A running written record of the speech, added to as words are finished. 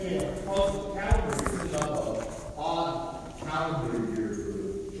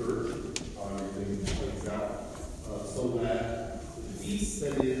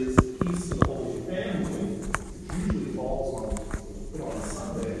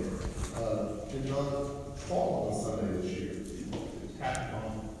did not fall on a Sunday this year. It happened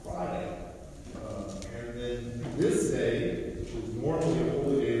on Friday. And then this day, which is normally a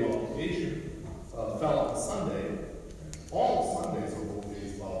holy day of obligation, fell on Sunday. All Sundays are holy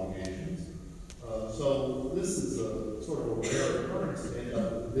days of obligations. So this is a sort of a rare occurrence to end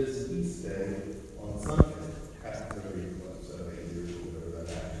up with this feast day on Sunday. Happens every 7 or 8 years or whatever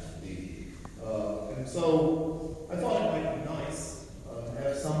that happens to be. And so I thought it might be nice to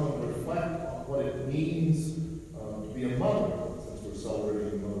have someone reflect on what it means to be a mother, since we're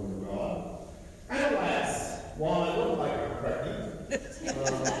celebrating the Mother of God. And alas, while I look like I'm pregnant,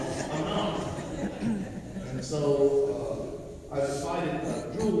 I'm not. And so I decided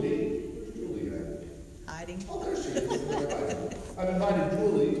Julie, where's Julie at? Hiding. Oh, there she is. I've invited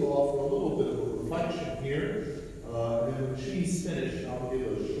Julie to offer a little bit of a reflection here. And when she's finished, I'll give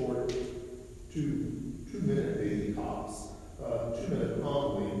a short two-minute maybe tops, 2-minute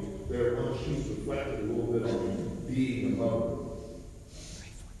homily there once she's reflected a little bit on being a mother.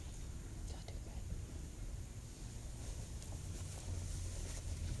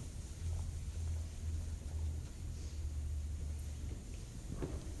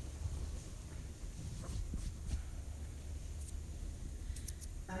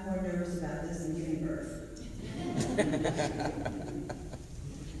 I'm more nervous about this than giving birth.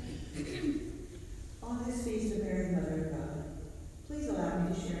 On this feast of Mary, Mother of God, please allow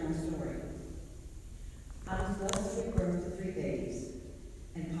me to share my story. I was blessed to give birth to 3 babies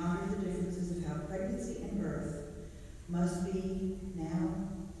and pondered the differences of how pregnancy and birth must be now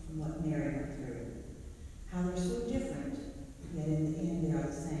from what Mary went through. How they're so different, yet in the end they are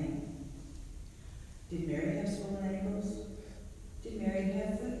the same. Did Mary have swollen ankles? Did Mary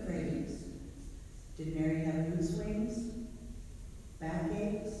have food cravings? Did Mary have mood swings,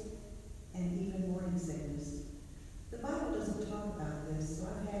 backaches, and even morning sickness? The Bible doesn't talk about this, so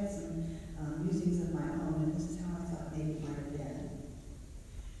I've had some musings of my own, and this is how I thought maybe it might have been.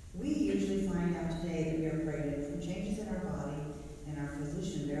 We usually find out today that we are pregnant from changes in our body, and our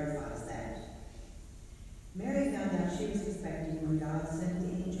physician verifies that. Mary found out she was expecting when God sent the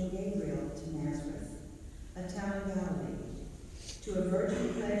angel Gabriel to Nazareth, a town in Galilee, to a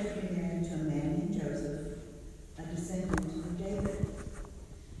virgin pledged to be married to a man named Joseph, a descendant of David.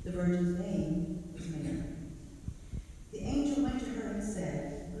 The virgin's name was Mary. The angel went to her and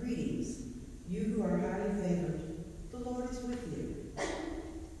said, "Greetings, you who are highly favored. The Lord is with you."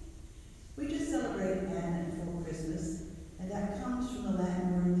 We just celebrated Advent before Christmas, and that comes from the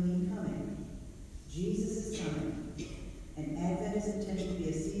Latin word meaning coming. Jesus is coming, and Advent is intended to be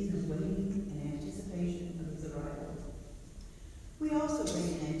a season of waiting and anticipation of his arrival. We also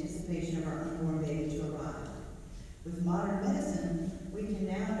wait in anticipation of our unborn baby to arrive. With modern medicine, we can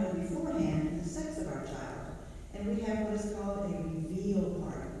now know beforehand the sex of our child, and we have what is called a reveal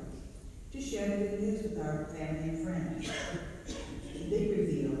party to share the good news with our family and friends. The big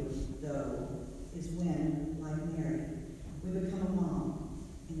reveal, though, is when, like Mary, we become a mom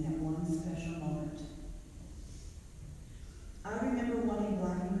in that one special moment. I remember wanting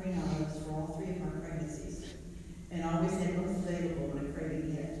black and green olives for all 3 of my pregnancies, and always had those available when a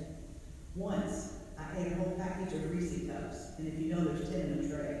craving hit. Once, I ate a whole package of Reese cups, and if you know, there's 10 in a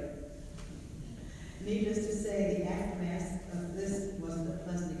tray. Needless to say, the aftermath of this wasn't a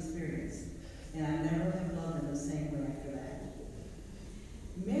pleasant experience, and I never have loved them the same way after that.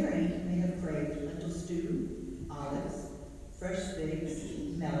 Mary may have craved lentil stew, olives, fresh figs,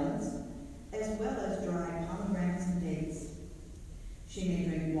 melons, as well as dried pomegranates and dates. She may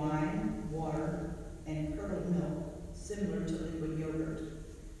drink wine, water, and curdled milk, similar to liquid yogurt.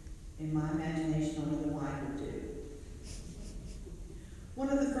 In my imagination, only the wine would do. One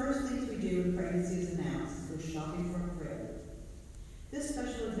of the first things we do in pregnancy is announce is go shopping for a crib. This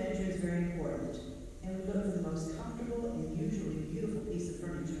special adventure is very important, and we look for the most comfortable and usually beautiful piece of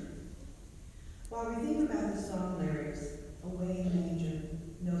furniture. While we think about the song lyrics, "Away in the manger,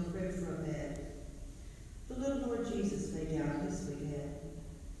 no crib for a bed," the little Lord Jesus laid down his sweet head.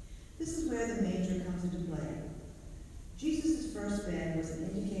 This is where the manger comes into play. Jesus' first bed was an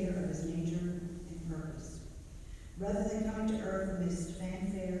indicator of his nature and purpose. Rather than coming to earth amidst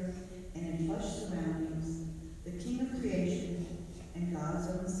fanfare and in plush surroundings, the King of creation and God's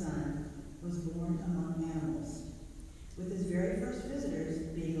own Son was born among animals, with his very first visitors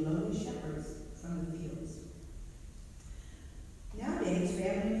being lowly shepherds from the fields. Nowadays,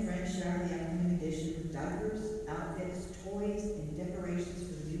 family and friends shower the upcoming edition with diapers, outfits, toys, and decorations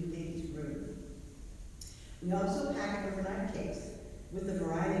for the new baby's room. We also pack overnight cakes with a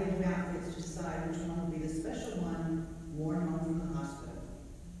variety of new outfits to decide which one will be the special one worn home from the hospital.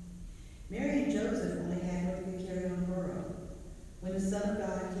 Mary and Joseph only had what they could carry on the burro. When the Son of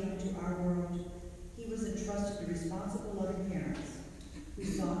God came into our world, he was entrusted to responsible, loving parents who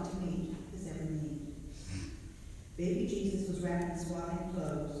sought to meet his every need. Baby Jesus was wrapped in swaddling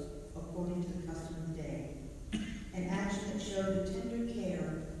clothes according to the custom of the day, an action that showed the tender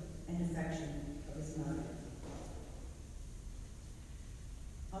care and affection of his mother.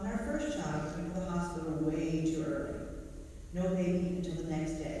 On our first child, we went to the hospital way too early. No baby until the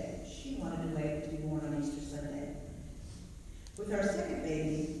next day. She wanted to wait to be born on Easter Sunday. With our second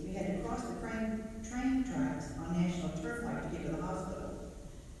baby, we had to cross the train tracks on National Turf Light to get to the hospital.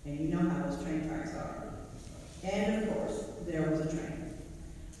 And you know how those train tracks are. And of course, there was a train.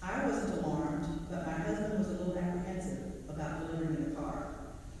 I wasn't alarmed, but my husband was a little apprehensive about delivering in the car.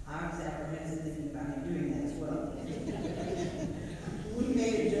 I was apprehensive thinking about him doing that as well. We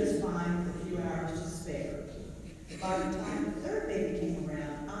made it just fine with a few hours to spare. By the time the third baby came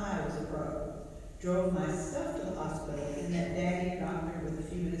around, I was a pro. Drove myself to the hospital and met daddy and doctor with a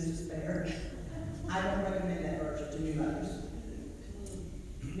few minutes to spare. I don't recommend that version to new mothers.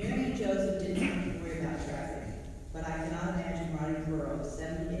 Mary and Joseph didn't have to worry about traffic, but I cannot imagine riding the road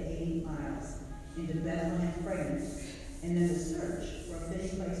 70 to 80 miles into Bethlehem pregnant and then the search for a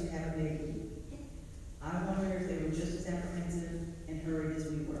fitting place to have a baby. I wonder if they were just as apprehensive and hurried as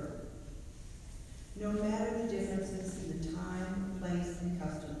we were. No matter the differences in the time, place, and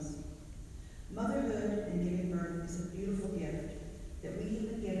customs, motherhood and giving birth is a beautiful gift that we have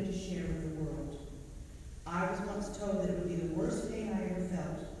been given to share with the world. I was once told that it would be the worst pain I ever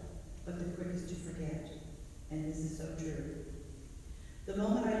felt, but the quickest to forget, and this is so true. The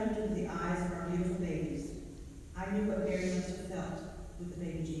moment I looked into the eyes of our beautiful babies, I knew what Mary must have felt with the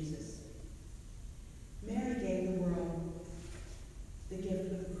baby Jesus. Mary gave the world the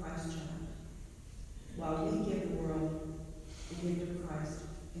gift of the Christ child, while we give the world the gift of Christ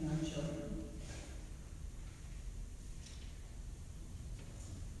in our children.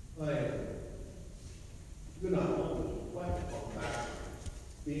 I do not want to reflect on that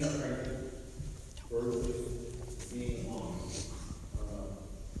being a parent